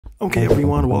Okay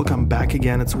everyone, welcome back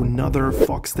again to another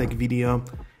Foxtecc video,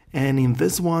 and in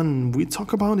this one we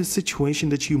talk about a situation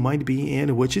that you might be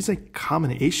in, which is a common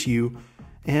issue,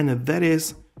 and that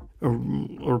is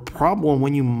a problem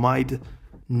when you might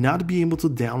not be able to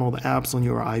download apps on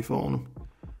your iPhone.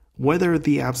 Whether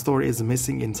the App Store is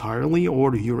missing entirely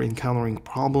or you're encountering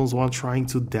problems while trying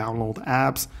to download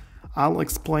apps, I'll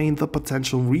explain the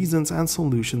potential reasons and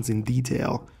solutions in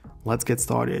detail. Let's get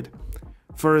started.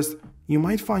 First, you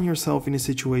might find yourself in a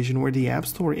situation where the App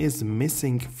Store is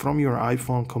missing from your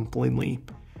iPhone completely.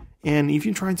 And if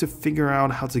you're trying to figure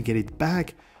out how to get it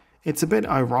back, it's a bit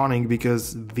ironic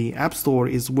because the App Store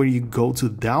is where you go to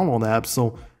download apps,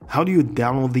 so how do you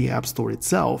download the App Store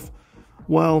itself?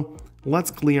 Well,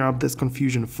 let's clear up this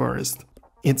confusion first.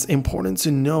 It's important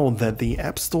to know that the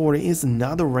App Store is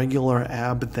not a regular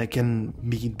app that can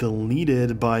be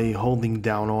deleted by holding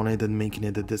down on it and making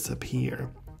it disappear.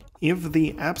 If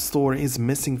the App Store is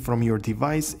missing from your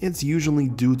device, it's usually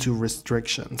due to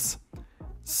restrictions.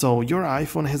 So your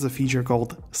iPhone has a feature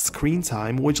called Screen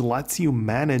Time, which lets you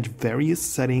manage various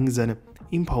settings and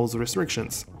impose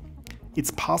restrictions.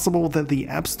 It's possible that the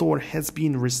App Store has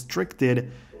been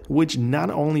restricted, which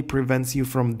not only prevents you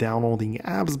from downloading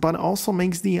apps, but also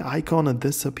makes the icon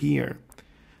disappear.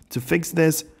 To fix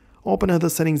this, open the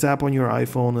Settings app on your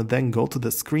iPhone, then go to the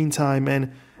Screen Time,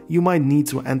 and you might need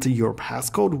to enter your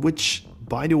passcode, which,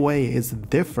 by the way, is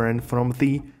different from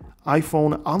the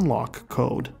iPhone unlock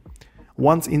code.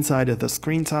 Once inside the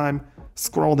Screen Time,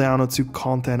 scroll down to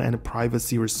Content and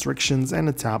Privacy Restrictions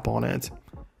and tap on it.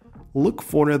 Look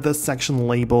for the section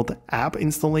labeled App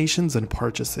Installations and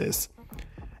Purchases.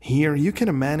 Here, you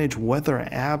can manage whether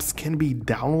apps can be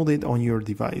downloaded on your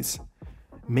device.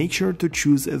 Make sure to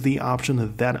choose the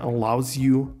option that allows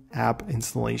you app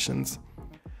installations.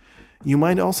 You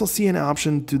might also see an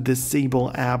option to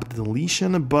disable app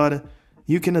deletion, but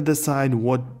you can decide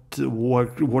what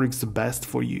works best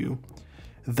for you.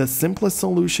 The simplest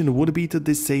solution would be to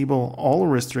disable all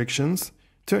restrictions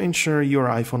to ensure your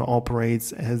iPhone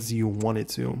operates as you want it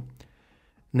to.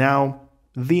 Now,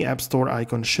 the App Store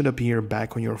icon should appear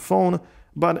back on your phone,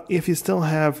 but if you still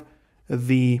have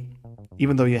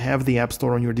even though you have the App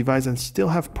Store on your device and still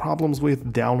have problems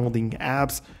with downloading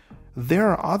apps, there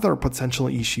are other potential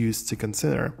issues to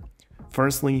consider.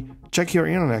 Firstly, check your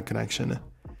internet connection.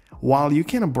 While you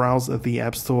can browse the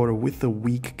App Store with a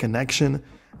weak connection,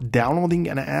 downloading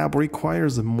an app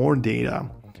requires more data.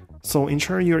 So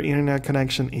ensure your internet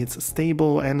connection is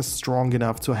stable and strong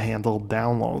enough to handle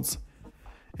downloads.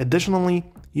 Additionally,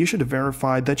 you should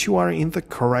verify that you are in the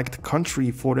correct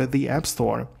country for the App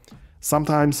Store.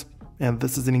 Sometimes, and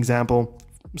this is an example,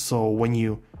 so when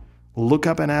you look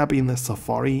up an app in the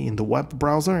Safari in the web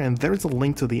browser and there's a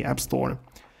link to the App Store,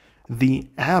 the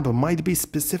app might be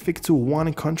specific to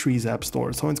one country's App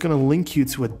Store, so it's going to link you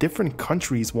to a different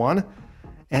country's one,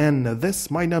 and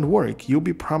this might not work. You'll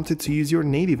be prompted to use your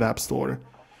native App Store,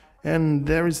 and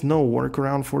there is no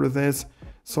workaround for this,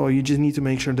 so you just need to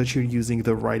make sure that you're using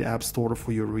the right App Store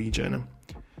for your region.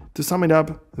 To sum it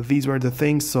up, these were the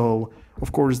things. So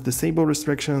of course, disable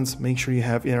restrictions, make sure you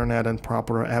have internet and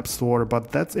proper App Store,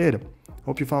 but that's it.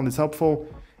 Hope you found this helpful.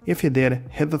 If you did,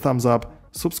 hit the thumbs up,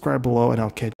 subscribe below, and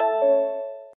I'll catch you.